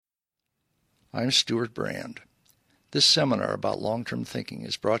I'm Stuart Brand. This seminar about long-term thinking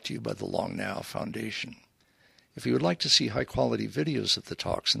is brought to you by the Long Now Foundation. If you would like to see high-quality videos of the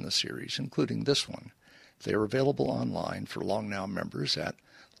talks in the series, including this one, they are available online for Long Now members at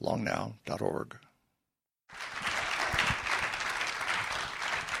longnow.org.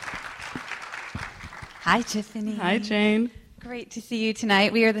 Hi, Tiffany. Hi, Jane. Great to see you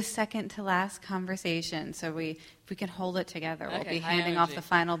tonight. We are the second to last conversation, so if we can hold it together, we'll be handing off the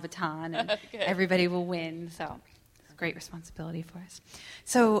final baton, and everybody will win. So it's a great responsibility for us.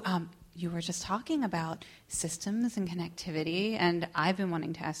 So you were just talking about systems and connectivity, and I've been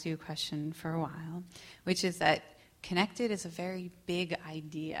wanting to ask you a question for a while, which is that connected is a very big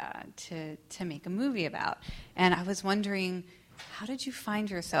idea to make a movie about. And I was wondering, how did you find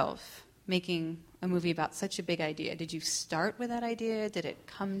yourself making a movie about such a big idea? Did you start with that idea? Did it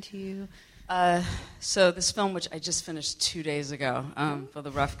come to you? So this film, which I just finished 2 days ago for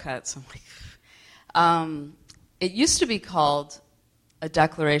the rough cuts, I'm like, it used to be called A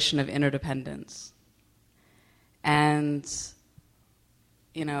Declaration of Interdependence. And,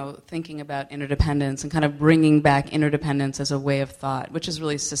 you know, thinking about interdependence and kind of bringing back interdependence as a way of thought, which is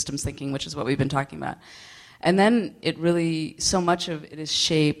really systems thinking, which is what we've been talking about. And then it really, so much of it is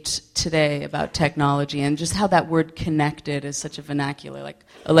shaped today about technology and just how that word connected is such a vernacular, like,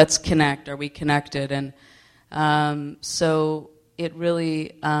 oh, let's connect, are we connected? And so it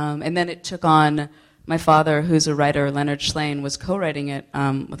really, and then it took on, my father, who's a writer, Leonard Shlain, was co-writing it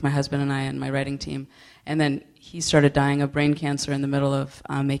with my husband and I and my writing team. And then he started dying of brain cancer in the middle of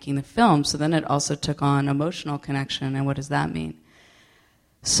making the film. So then it also took on emotional connection, and what does that mean?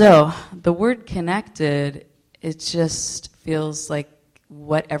 So the word connected, it just feels like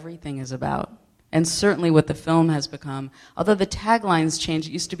what everything is about. And certainly what the film has become. Although the taglines changed,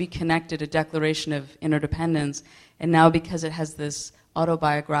 it used to be connected, a declaration of interdependence. And now because it has this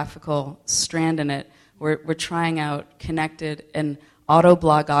autobiographical strand in it, we're trying out connected and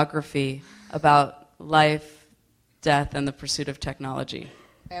autoblogography about life, death, and the pursuit of technology.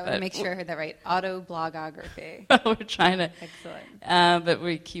 I want to make sure I heard that right. Autoblogography. We're trying to. Excellent. But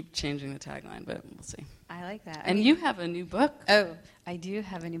we keep changing the tagline, but we'll see. I like that. And you have a new book. Oh, I do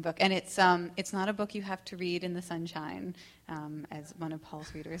have a new book. And it's not a book you have to read in the sunshine, as one of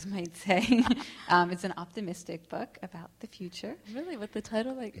Paul's readers might say. It's an optimistic book about the future. Really? With the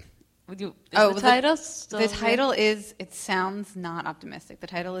title? Like, the title is, it sounds not optimistic. The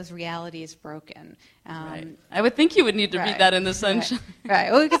title is Reality is Broken. Right. I would think you would need to read that in the sunshine.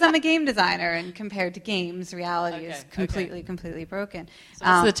 Right. Well, because I'm a game designer, and compared to games, reality is completely broken. So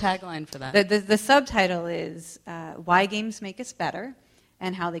what's the tagline for that? The subtitle is Why Games Make Us Better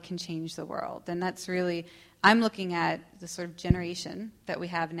and How They Can Change the World. And that's really, I'm looking at the sort of generation that we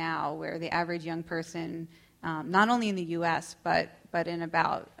have now, where the average young person, not only in the U.S., but in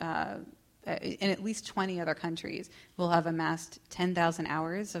about in at least 20 other countries, will have amassed 10,000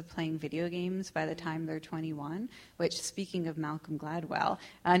 hours of playing video games by the time they're 21, which, speaking of Malcolm Gladwell,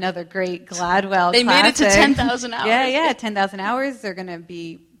 another great Gladwell They classic. made it to 10,000 hours. Yeah, 10,000 hours. They're going to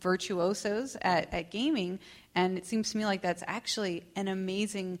be virtuosos at gaming, and it seems to me like that's actually an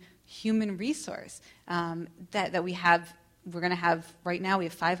amazing human resource that we have. We're going to have, right now, we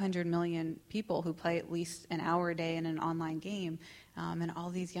have 500 million people who play at least an hour a day in an online game, and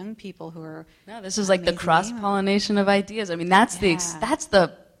all these young people who are... No, this is like the cross-pollination of ideas. I mean, that's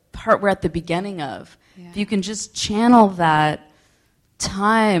the part we're at the beginning of. Yeah. If you can just channel that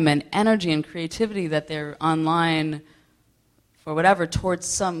time and energy and creativity that they're online for whatever, towards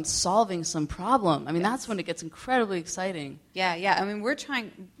solving some problem. I mean, that's when it gets incredibly exciting. Yeah. I mean, we're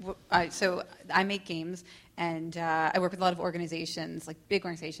trying... so I make games, and I work with a lot of organizations, like big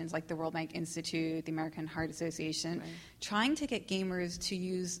organizations like the World Bank Institute, the American Heart Association, trying to get gamers to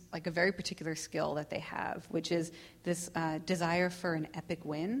use like a very particular skill that they have, which is this desire for an epic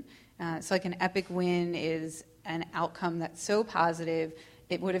win. So like an epic win is an outcome that's so positive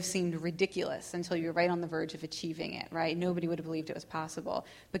it would have seemed ridiculous until you're right on the verge of achieving it, right? Nobody would have believed it was possible.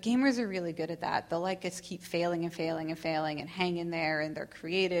 But gamers are really good at that. They'll like us keep failing and hang in there, and they're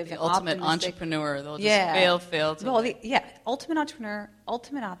creative the and ultimate optimistic. Entrepreneur. They'll just fail. Ultimate entrepreneur,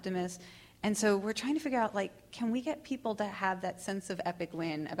 ultimate optimist. And so we're trying to figure out, like, can we get people to have that sense of epic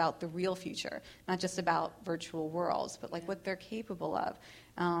win about the real future, not just about virtual worlds, but like what they're capable of.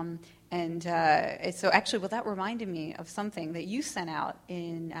 So actually, well, that reminded me of something that you sent out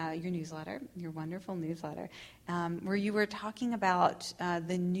in your newsletter, your wonderful newsletter, where you were talking about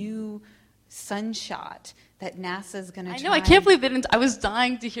the new sunshot that NASA's going to try. I know, I can't believe they didn't. I was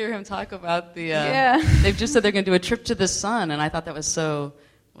dying to hear him talk about the... They've just said they're going to do a trip to the sun, and I thought that was so,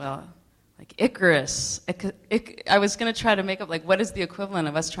 like Icarus. I was going to try to make up, like, what is the equivalent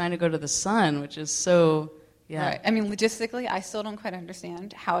of us trying to go to the sun, which is so... Yeah. Right. I mean, logistically, I still don't quite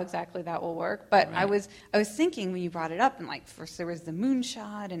understand how exactly that will work. But right. I was thinking when you brought it up, and like first there was the moon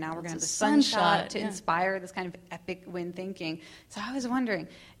shot, and now we're going to have the sun shot to inspire this kind of epic win thinking. So I was wondering,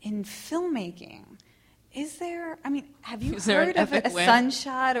 in filmmaking, is there? I mean, have you heard of a sun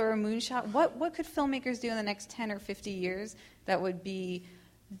shot or a moon shot? What could filmmakers do in the next 10 or 50 years that would be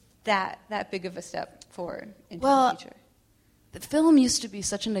that big of a step forward into the future? The film used to be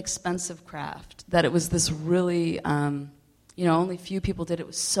such an expensive craft that it was this really, only few people did it. It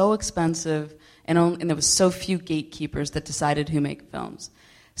was so expensive, and there was so few gatekeepers that decided who make films.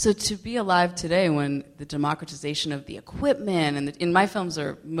 So to be alive today, when the democratization of the equipment, and my films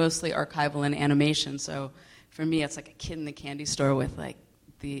are mostly archival and animation, so for me it's like a kid in the candy store with like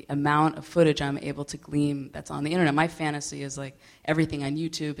the amount of footage I'm able to glean that's on the internet. My fantasy is like everything on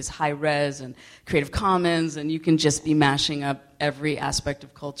YouTube is high res and Creative Commons, and you can just be mashing up every aspect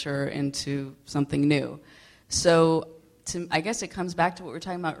of culture into something new. So I guess it comes back to what we were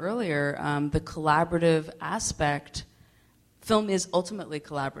talking about earlier, the collaborative aspect. Film is ultimately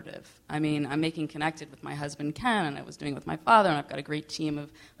collaborative. I mean, I'm making Connected with my husband Ken, and I was doing it with my father, and I've got a great team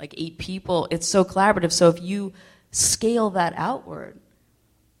of like 8 people. It's so collaborative. So if you scale that outward,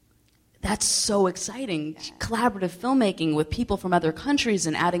 that's so exciting. Yeah. Collaborative filmmaking with people from other countries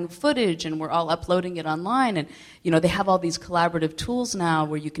and adding footage, and we're all uploading it online. And they have all these collaborative tools now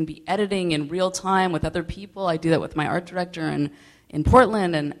where you can be editing in real time with other people. I do that with my art director in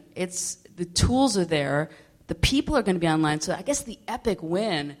Portland, and the tools are there. The people are going to be online. So I guess the epic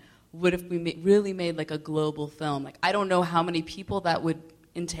win would if we really made like a global film. Like, I don't know how many people that would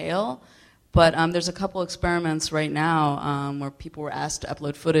entail. But there's a couple experiments right now where people were asked to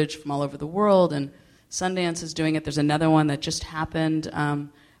upload footage from all over the world, and Sundance is doing it. There's another one that just happened.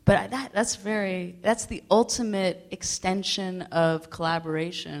 But that's the ultimate extension of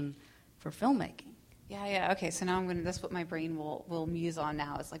collaboration for filmmaking. Yeah. Okay, so now that's what my brain will muse on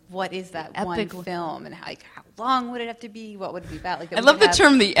now. Is like, what is that one film, and how long would it have to be? What would it be about? Like, I love the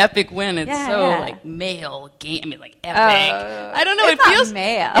term "the epic win." It's like male game. I mean, like epic. I don't know. It feels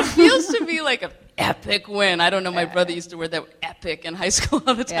male. It feels to be like an epic win. I don't know. My brother used to wear that epic in high school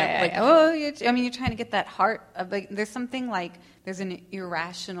all the time. You're trying to get that heart of like. There's something like there's an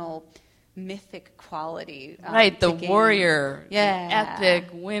irrational, mythic quality. Right, the warrior. Yeah. The epic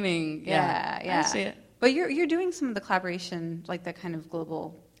winning. Yeah. I see it. But you're doing some of the collaboration, like that kind of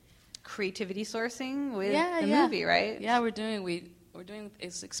global creativity sourcing with the movie, right? Yeah, we're doing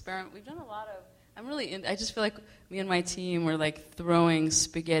this experiment. We've done a lot of. I just feel like me and my team were like throwing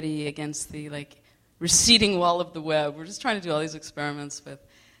spaghetti against the like receding wall of the web. We're just trying to do all these experiments with.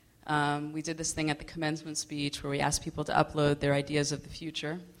 We did this thing at the commencement speech where we asked people to upload their ideas of the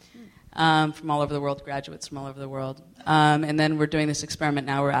future. From all over the world, graduates from all over the world. And then we're doing this experiment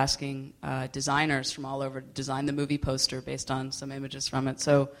now. We're asking designers from all over to design the movie poster based on some images from it.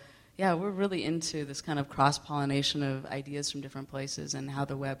 So, yeah, we're really into this kind of cross-pollination of ideas from different places and how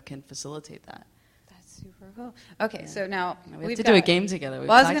the web can facilitate that. That's super cool. Okay, so now we have to do a game together. I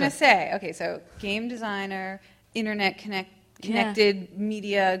was going to say, okay, so game designer, internet connected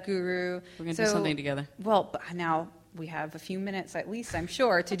media guru. We're going to do something together. Well, but now we have a few minutes at least, I'm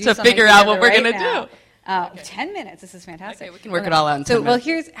sure, to do something figure out what we're going to do. Okay. 10 minutes. This is fantastic. Okay, we can work it all out in 10 minutes. Well,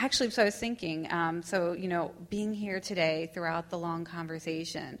 here's actually, so I was thinking, being here today throughout the long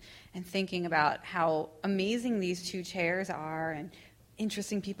conversation and thinking about how amazing these 2 chairs are, and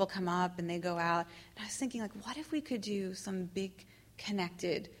interesting people come up and they go out. And I was thinking, like, what if we could do some big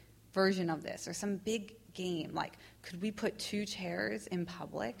connected version of this, or some big game? Like, could we put 2 chairs in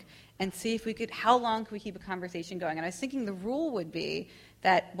public and see if we could, how long could we keep a conversation going? And I was thinking the rule would be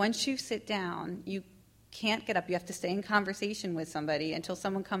that once you sit down, you can't get up. You have to stay in conversation with somebody until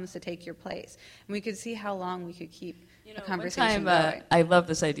someone comes to take your place. And we could see how long we could keep a conversation going. I love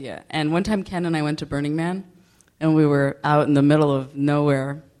this idea. And one time Ken and I went to Burning Man, and we were out in the middle of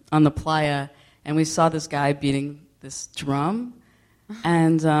nowhere on the playa, and we saw this guy beating this drum.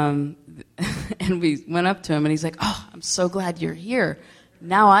 And and we went up to him, and he's like, "Oh, I'm so glad you're here.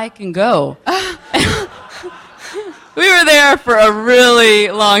 Now I can go." We were there for a really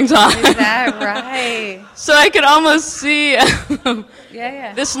long time. Is that right? So I could almost see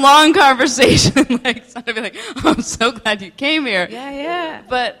this long conversation, like somebody like, "Oh, I'm so glad you came here." Yeah.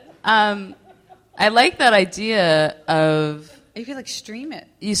 But I like that idea of you could like stream it.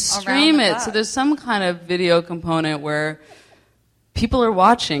 You stream it, so there's some kind of video component where people are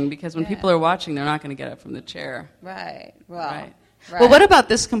watching, because when people are watching, they're not going to get up from the chair. Right. Well, Right. Well, what about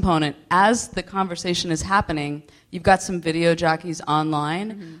this component? As the conversation is happening, you've got some video jockeys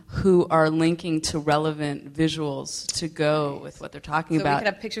online who are linking to relevant visuals to go with what they're talking about. So we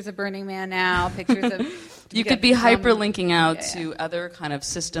could have ppictures of Burning Man now, pictures of... You could be hyperlinking out to other kind of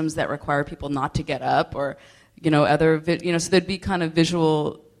systems that require people not to get up, or other so there'd be kind of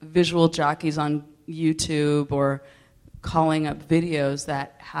visual jockeys on YouTube or calling up videos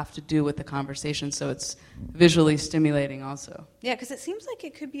that have to do with the conversation, so it's visually stimulating also. Yeah, because it seems like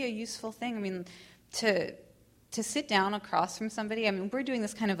it could be a useful thing. I mean, to sit down across from somebody. I mean, we're doing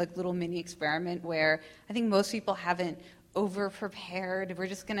this kind of like little mini experiment where I think most people haven't over-prepared.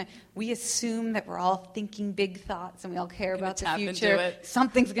 We assume that we're all thinking big thoughts and we all care about the future.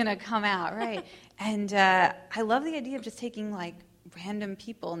 Something's going to come out, right? And I love the idea of just taking like random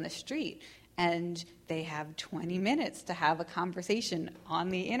people in the street, and they have 20 minutes to have a conversation on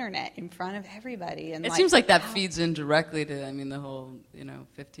the internet in front of everybody. And it seems like that feeds in directly to, the whole,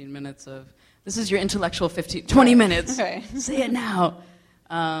 15 minutes of, this is your intellectual 20 minutes. Right. Say it now.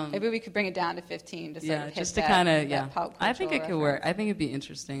 Maybe we could bring it down to 15 to sort of hit just to kind of, I think it could work. I think it'd be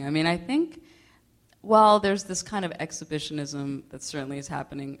interesting. I think, while there's this kind of exhibitionism that certainly is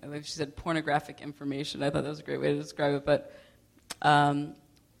happening, like she said, pornographic information. I thought that was a great way to describe it,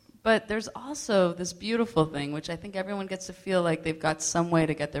 but there's also this beautiful thing, which I think everyone gets to feel like they've got some way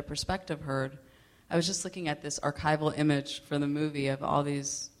to get their perspective heard. I was just looking at this archival image for the movie of all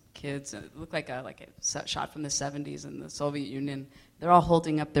these kids. It looked like a shot from the 70s in the Soviet Union. They're all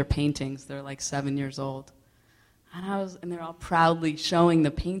holding up their paintings. They're like 7 years old. And they're all proudly showing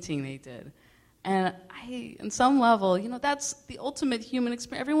the painting they did. And on some level, that's the ultimate human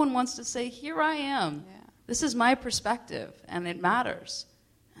experience. Everyone wants to say, here I am. Yeah. This is my perspective, and it matters.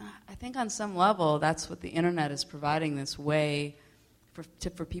 I think on some level, that's what the internet is providing, this way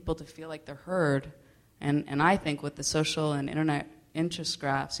for people to feel like they're heard. And I think with the social and internet interest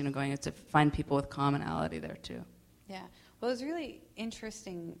graphs, going to find people with commonality there too. Yeah. Well, it was really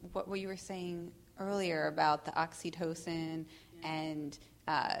interesting what you were saying earlier about the oxytocin and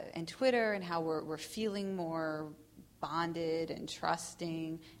Twitter, and how we're feeling more bonded and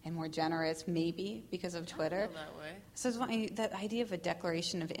trusting and more generous, maybe because of Twitter. I feel that way. So that idea of a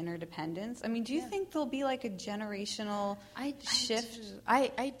declaration of interdependence. Do you think there'll be like a generational shift?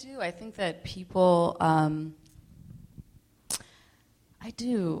 I do. I think that people. I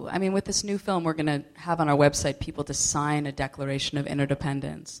do. With this new film, we're going to have on our website people to sign a declaration of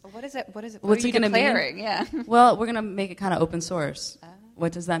interdependence. What is it? What's are you it going to declaring? mean? Yeah. Well, we're going to make it kind of open source.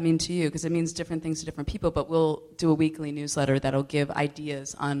 What does that mean to you? Because it means different things to different people, but we'll do a weekly newsletter that'll give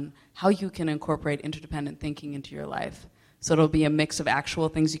ideas on how you can incorporate interdependent thinking into your life. So it'll be a mix of actual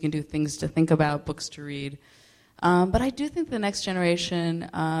things you can do, things to think about, books to read. But I do think the next generation,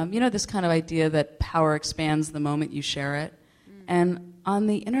 this kind of idea that power expands the moment you share it. And on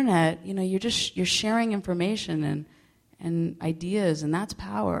the internet, you're sharing information and ideas, and that's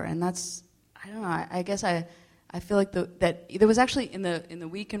power. And that's, I don't know, I guess I feel like that there was actually in the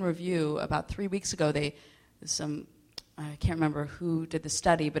Week in Review about 3 weeks ago, I can't remember who did the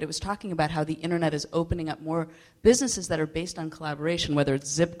study, but it was talking about how the internet is opening up more businesses that are based on collaboration, whether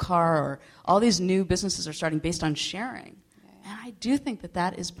it's Zipcar or all these new businesses are starting based on sharing. And I do think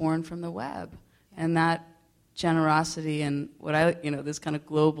that is born from the web, and that generosity and this kind of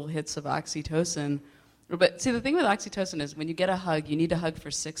global hits of oxytocin. But see, the thing with oxytocin is when you get a hug, you need to hug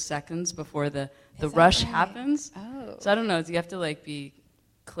for 6 seconds before the rush happens. Oh. So I don't know, you have to be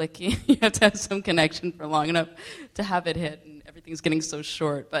clicking. You have to have some connection for long enough to have it hit, and everything's getting so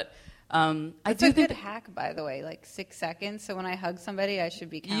short. But I do think a good hack, by the way, 6 seconds. So when I hug somebody, I should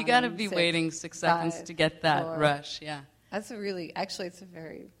be counting. You got to be waiting 6 seconds to get that rush. Yeah. That's it's a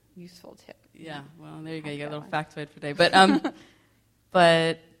very useful tip. Yeah. Well, there you go. You got a little factoid for today.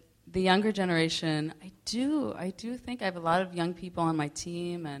 But the younger generation, I do think I have a lot of young people on my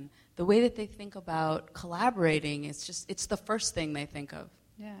team, and the way that they think about collaborating, it's the first thing they think of.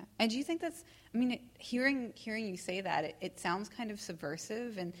 Yeah. And do you think that's, hearing you say that, it sounds kind of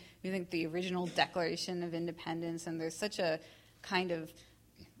subversive, and you think the original Declaration of Independence, and there's such a kind of,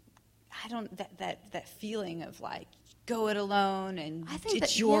 that feeling of go it alone, and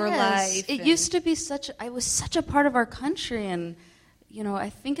it's your life. It used to be it was such a part of our country, and I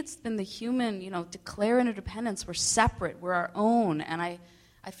think it's been the human, declare interdependence. We're separate. We're our own. And I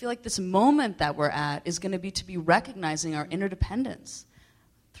feel like this moment that we're at is going to be recognizing our interdependence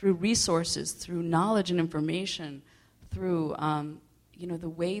through resources, through knowledge and information, through, the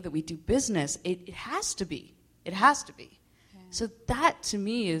way that we do business. It has to be. It has to be. Yeah. So that, to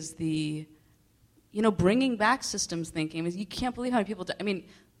me, is the, bringing back systems thinking. You can't believe how many people do.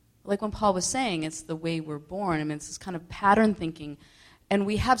 like when Paul was saying, it's the way we're born. I mean, it's this kind of pattern thinking. And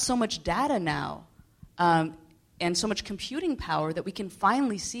we have so much data now and so much computing power that we can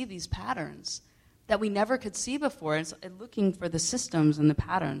finally see these patterns that we never could see before. And so, looking for the systems and the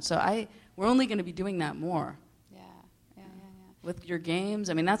patterns. So we're only going to be doing that more. Yeah. With your games,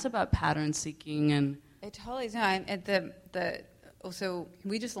 I mean, that's about pattern seeking and... It totally is. No, so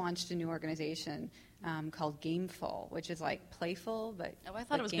we just launched a new organization called Gameful, which is like playful, but... Oh, I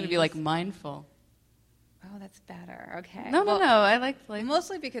thought it was going to be like mindful. Oh, that's better. Okay. No, I like play.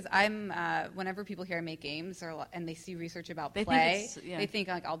 Mostly because I'm, whenever people hear I make games and they see research about they play, they think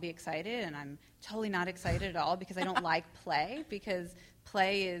like I'll be excited, and I'm totally not excited at all because I don't like play, because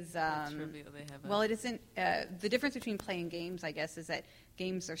play is, well, it isn't, the difference between play and games, I guess, is that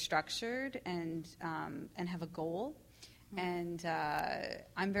games are structured and have a goal. And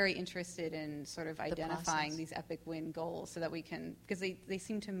I'm very interested in sort of identifying these epic win goals so that we can, because they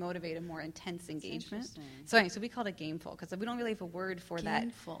seem to motivate a more intense engagement. So anyway, so we called it Gameful because we don't really have a word for that.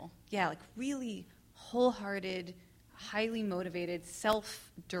 Gameful. Yeah, like really wholehearted, highly motivated,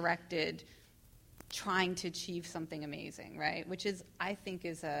 self-directed, trying to achieve something amazing, right? Which is, I think,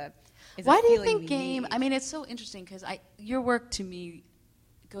 is a Why do you think game? I mean, it's so interesting because your work to me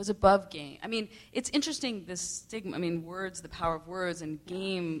goes above game. I mean, it's interesting, this stigma, I mean, words, the power of words, and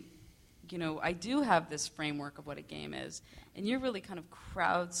game, I do have this framework of what a game is, and you're really kind of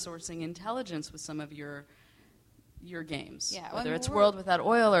crowdsourcing intelligence with some of your games, whether it's World Without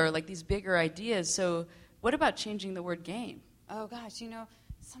Oil or like these bigger ideas. So what about changing the word game? Oh, gosh,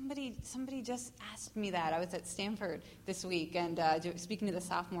 somebody just asked me that. I was at Stanford this week and speaking to the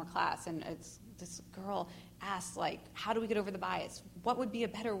sophomore class, and this girl asked, like, how do we get over the bias? What would be a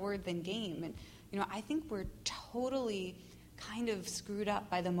better word than game? And, I think we're totally kind of screwed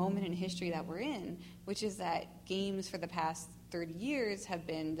up by the moment in history that we're in, which is that games for the past 30 years have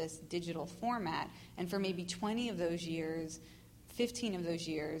been this digital format. And for maybe 20 of those years, 15 of those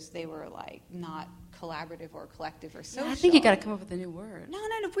years, they were, like, not collaborative or collective or social. I think you got to come up with a new word. No.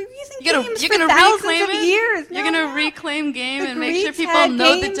 We're using games for thousands of years. You're going to reclaim game and make sure people had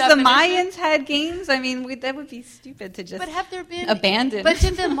know games, the definition. The Mayans had games. I mean, that would be stupid to just abandon. But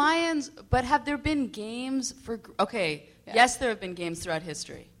did the Mayans? But have there been games for? Okay, yes, there have been games throughout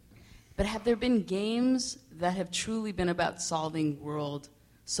history, but have there been games that have truly been about solving world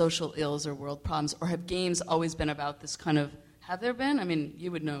social ills or world problems, or have games always been about this kind of? Have there been? I mean,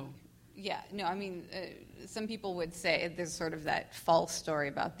 you would know. Yeah, no, I mean, some people would say there's sort of that false story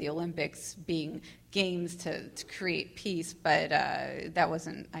about the Olympics being games to create peace, but that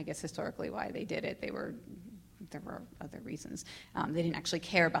wasn't, I guess, historically why they did it. There were other reasons. They didn't actually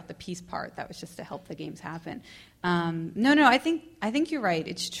care about the peace part. That was just to help the games happen. No, I think you're right.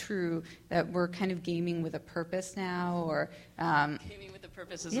 It's true that we're kind of gaming with a purpose now, or gaming with a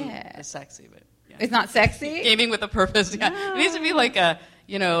purpose isn't as sexy, but. Yeah. It's not sexy? Gaming with a purpose, yeah. No. It needs to be like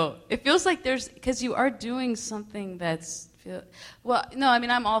it feels like because you are doing something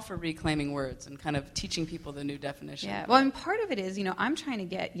I'm all for reclaiming words and kind of teaching people the new definition. Yeah, well, and part of it is, I'm trying to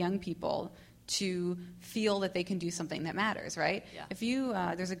get young people to feel that they can do something that matters, right? Yeah. If you,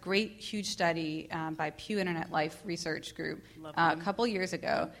 there's a great, huge study by Pew Internet Life Research Group a couple years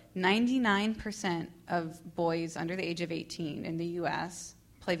ago. 99% of boys under the age of 18 in the U.S.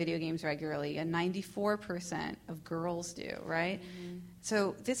 play video games regularly, and 94% of girls do, right? Mm-hmm.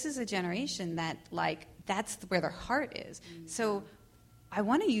 So this is a generation that, like, that's where their heart is. Mm-hmm. So I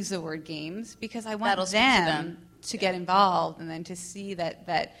want to use the word games because I want them to get involved and then to see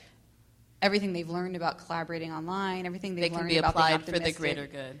that everything they've learned about collaborating online, everything they've learned about being optimistic. They can be applied for the greater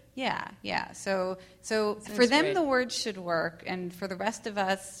good. Yeah. So for them, great. The words should work, and for the rest of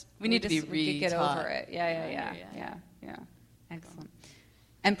us, we need to get over it. Yeah. Excellent.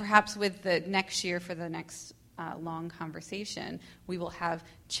 And perhaps with the next year, for the next long conversation, we will have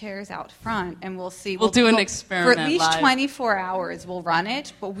chairs out front, and we'll see. We'll do an experiment for at least live. 24 hours. We'll run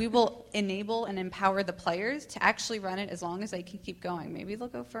it, but we will enable and empower the players to actually run it as long as they can keep going. Maybe they'll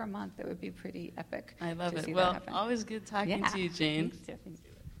go for a month. That would be pretty epic. I love it. Well, always good talking to you, Jane. Thanks, Tiffany.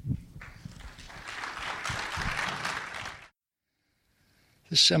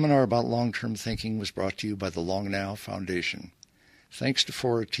 This seminar about long-term thinking was brought to you by the Long Now Foundation. Thanks to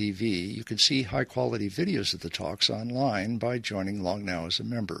Fora TV, you can see high-quality videos of the talks online by joining Long Now as a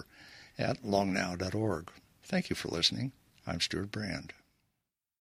member at longnow.org. Thank you for listening. I'm Stuart Brand.